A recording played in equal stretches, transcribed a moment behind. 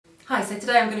Hi, so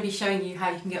today I'm going to be showing you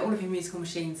how you can get all of your musical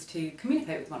machines to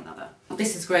communicate with one another.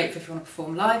 This is great for if you want to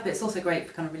perform live, but it's also great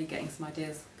for kind of really getting some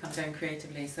ideas kind of going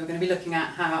creatively. So we're going to be looking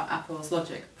at how Apple's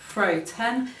Logic Pro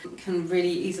 10 can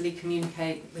really easily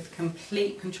communicate with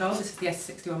complete control. This is the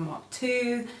S61 Mark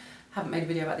II. Haven't made a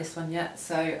video about this one yet,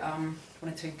 so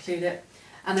wanted to include it.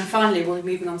 And then finally we'll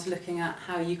be moving on to looking at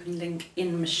how you can link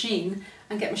in Maschine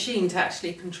and get Maschine to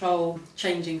actually control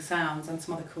changing sounds and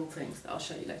some other cool things that I'll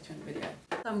show you later in the video.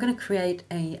 So I'm going to create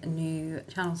a new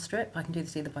channel strip. I can do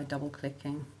this either by double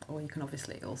clicking, or you can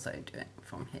obviously also do it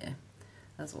from here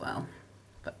as well.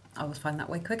 But I always find that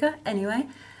way quicker anyway.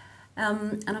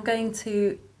 And I'm going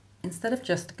to, instead of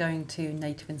just going to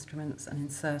native instruments and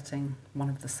inserting one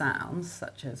of the sounds,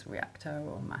 such as reactor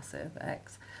or massive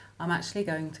X, I'm actually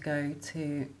going to go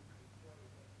to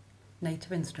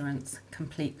native instruments,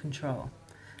 complete control.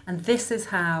 And this is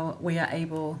how we are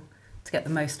able to get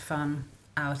the most fun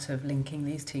out of linking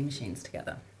these two machines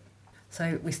together.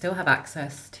 So we still have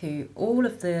access to all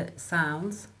of the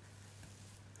sounds.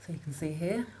 So you can see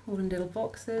here, all in little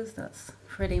boxes. That's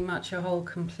pretty much your whole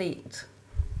complete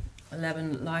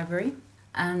 11 library.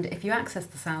 And if you access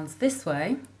the sounds this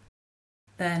way,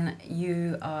 then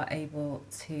you are able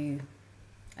to,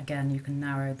 again, you can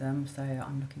narrow them. So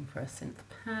I'm looking for a synth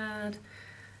pad,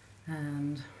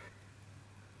 and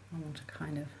I want a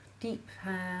kind of deep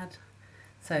pad.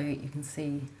 So you can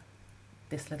see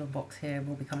this little box here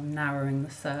will be kind of narrowing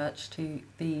the search to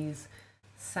these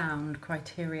sound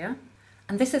criteria.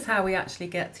 And this is how we actually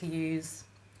get to use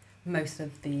most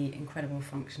of the incredible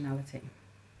functionality.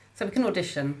 So we can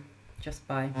audition just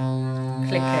by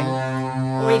clicking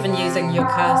or even using your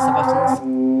cursor buttons.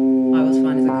 I always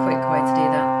find is a quick way to do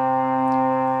that.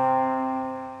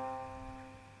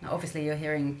 Now obviously you're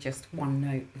hearing just one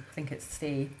note, I think it's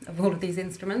C, of all of these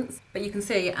instruments. But you can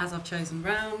see as I've chosen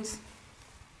rounds,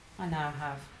 I now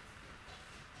have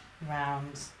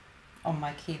rounds on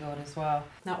my keyboard as well.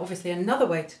 Now obviously another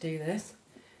way to do this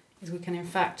is we can in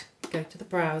fact go to the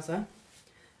browser,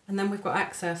 and then we've got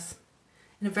access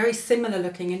in a very similar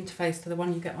looking interface to the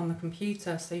one you get on the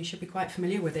computer, so you should be quite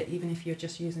familiar with it even if you're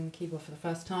just using the keyboard for the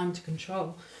first time to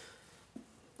control.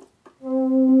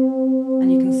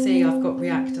 And you can see I've got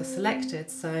reactor selected,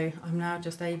 so I'm now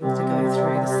just able to go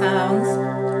through the sounds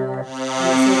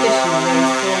and it's auditioning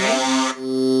those for me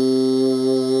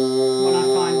when I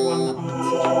find one that I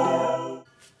want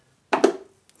to do.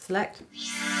 Select.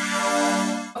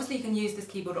 Obviously you can use this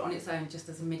keyboard on its own just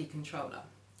as a MIDI controller.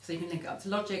 So you can link it up to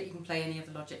Logic, you can play any of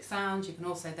the Logic sounds, you can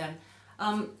also then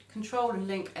control and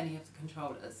link any of the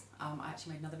controllers. I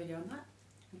actually made another video on that.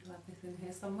 I'll have this in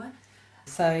here somewhere.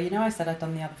 So you know I said I'd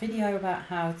done the other video about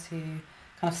how to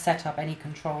kind of set up any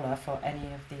controller for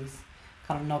any of these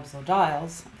kind of knobs or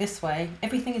dials. This way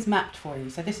everything is mapped for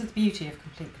you. So this is the beauty of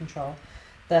complete control,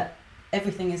 that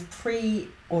everything is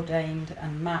preordained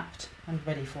and mapped and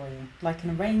ready for you, like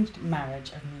an arranged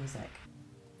marriage of music.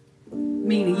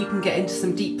 Meaning you can get into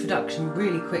some deep production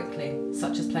really quickly,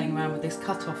 such as playing around with this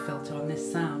cutoff filter on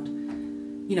this sound,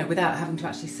 you know, without having to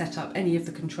actually set up any of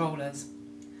the controllers.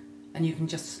 And you can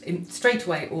just straight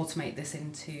away automate this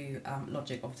into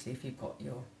Logic, obviously if you've got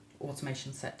your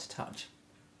automation set to touch.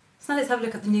 So now let's have a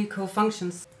look at the new cool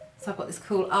functions. So I've got this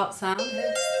cool art sound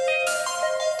here.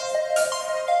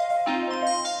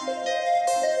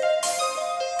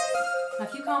 Now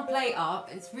if you can't play ARP,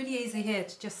 it's really easy here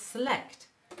to just select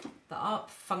the ARP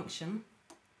function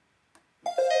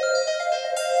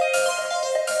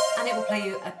and it will play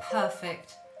you a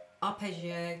perfect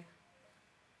arpeggio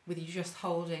with you just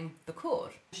holding the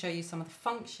chord. I'll show you some of the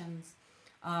functions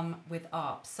with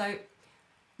ARP. So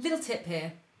little tip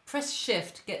here, press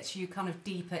shift gets you kind of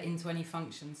deeper into any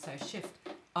function. So shift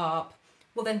ARP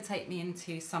will then take me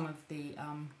into some of the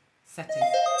settings.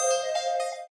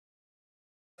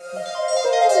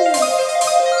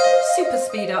 Super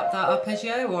speed up that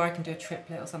arpeggio, or I can do a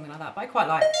triplet or something like that, but I quite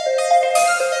like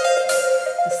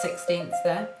the 16ths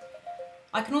there.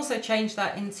 I can also change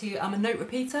that into a note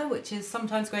repeater, which is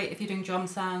sometimes great if you're doing drum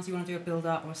sounds, you want to do a build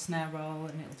up or a snare roll,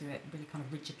 and it'll do it really kind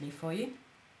of rigidly for you.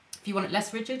 If you want it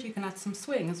less rigid, you can add some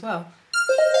swing as well.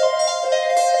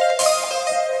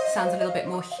 Sounds a little bit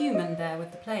more human there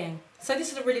with the playing. So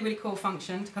this is a really, really cool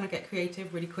function to kind of get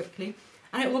creative really quickly.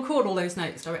 And it will record all those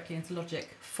notes directly into Logic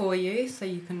for you, so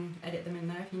you can edit them in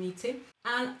there if you need to.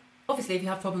 And obviously if you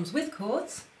have problems with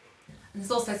chords, and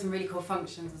there's also some really cool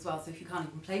functions as well, so if you can't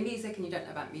even play music and you don't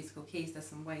know about musical keys, there's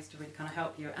some ways to really kind of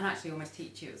help you and actually almost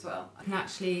teach you as well. I can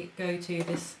actually go to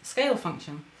this scale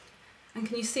function, and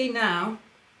can you see now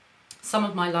some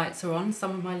of my lights are on,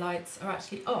 some of my lights are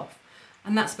actually off.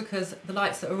 And that's because the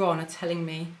lights that are on are telling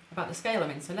me about the scale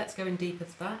I'm in. So let's go in deeper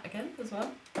to that again as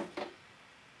well.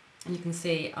 And you can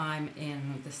see I'm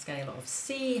in the scale of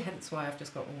C, hence why I've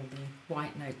just got all the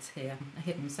white notes here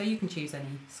hidden. So you can choose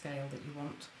any scale that you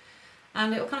want.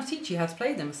 And it will kind of teach you how to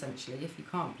play them essentially if you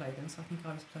can't play them. So I think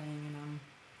I was playing in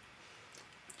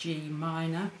G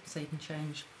minor, so you can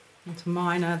change into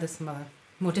minor. There's some other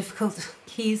more difficult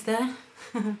keys there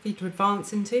for you to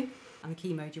advance into. And the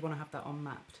key mode, you want to have that on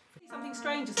mapped. Something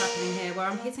strange is happening here where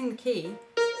I'm hitting the key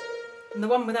and the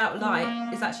one without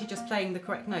light is actually just playing the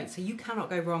correct note. So you cannot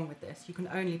go wrong with this. You can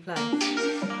only play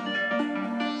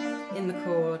in the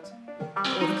chord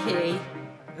or the key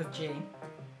of G.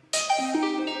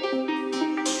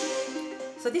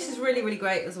 So this is really, really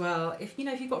great as well. If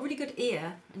you've got a really good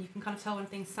ear and you can kind of tell when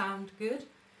things sound good,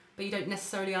 but you don't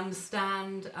necessarily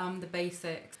understand the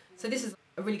basics. So this is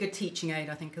a really good teaching aid,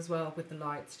 I think, as well, with the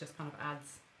lights, just kind of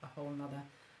adds a whole nother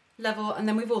level. And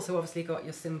then we've also obviously got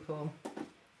your simple,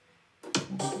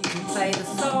 you can play the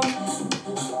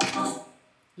song,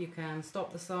 you can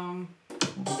stop the song.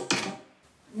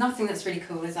 Another thing that's really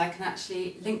cool is I can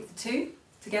actually link the two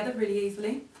together really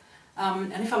easily.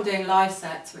 And if I'm doing live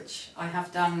sets, which I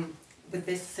have done with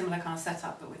this similar kind of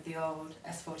setup but with the old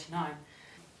S49,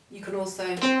 you can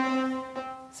also,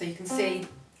 so you can see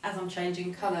as I'm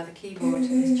changing colour, the keyboard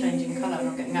is changing colour and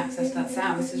I'm getting access to that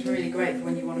sound. This is really great for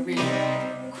when you want to really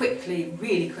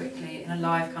quickly in a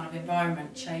live kind of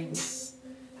environment change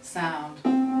sound.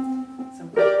 So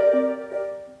we've got,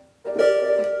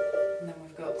 and then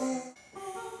we've got, here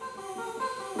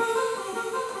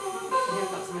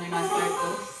we've got some really nice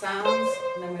vocal sounds,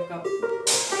 and then we've got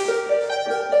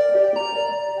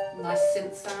a nice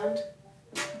synth sound,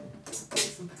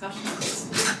 some percussion.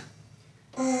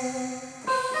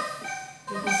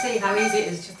 You can see how easy it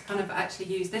is just to kind of actually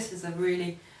use this as a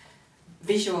really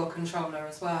visual controller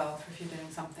as well, for if you're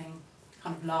doing something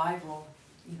kind of live, or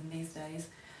even these days,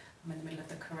 I'm in the middle of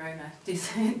the corona, do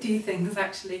things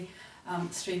actually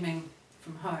streaming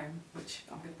from home, which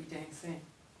I'm going to be doing soon.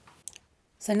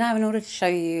 So now, in order to show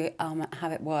you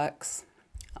how it works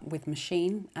with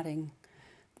Maschine, adding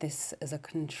this as a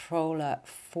controller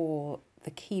for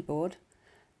the keyboard,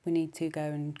 we need to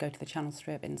go to the channel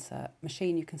strip, insert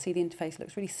Maschine. You can see the interface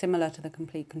looks really similar to the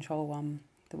Complete Control one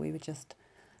that we were just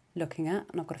looking at.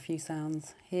 And I've got a few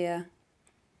sounds here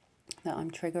that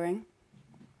I'm triggering.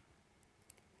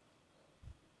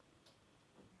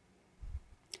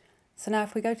 So now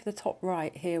if we go to the top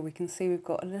right here, we can see we've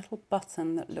got a little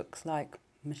button that looks like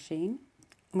Maschine.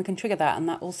 And we can trigger that, and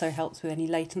that also helps with any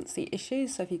latency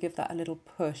issues. So if you give that a little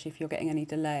push, if you're getting any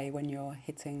delay when you're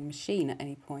hitting Maschine at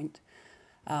any point,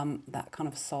 that kind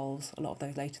of solves a lot of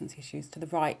those latency issues. To the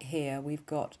right here, we've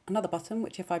got another button,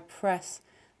 which if I press,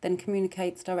 then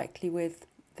communicates directly with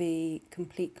the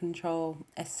Complete Control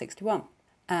S61.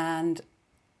 And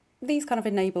these kind of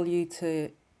enable you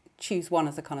to choose one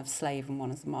as a kind of slave and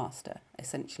one as a master,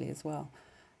 essentially, as well.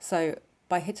 So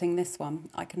by hitting this one,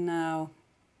 I can now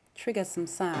trigger some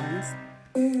sounds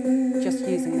just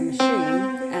using the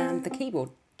Maschine, and the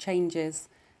keyboard changes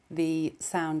the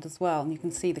sound as well, and you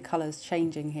can see the colours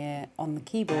changing here on the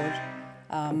keyboard,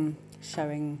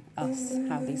 showing us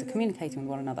how these are communicating with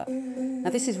one another. Now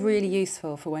this is really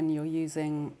useful for when you're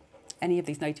using any of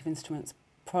these Native Instruments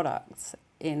products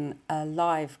in a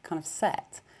live kind of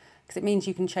set, because it means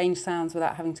you can change sounds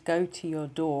without having to go to your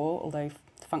DAW, although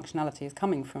the functionality is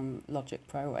coming from Logic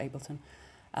Pro or Ableton,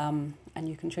 and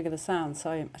you can trigger the sound.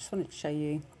 So I just wanted to show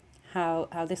you how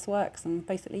this works, and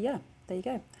basically, yeah, there you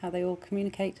go, how they all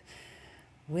communicate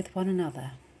with one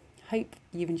another. Hope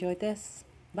you've enjoyed this.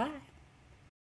 Bye.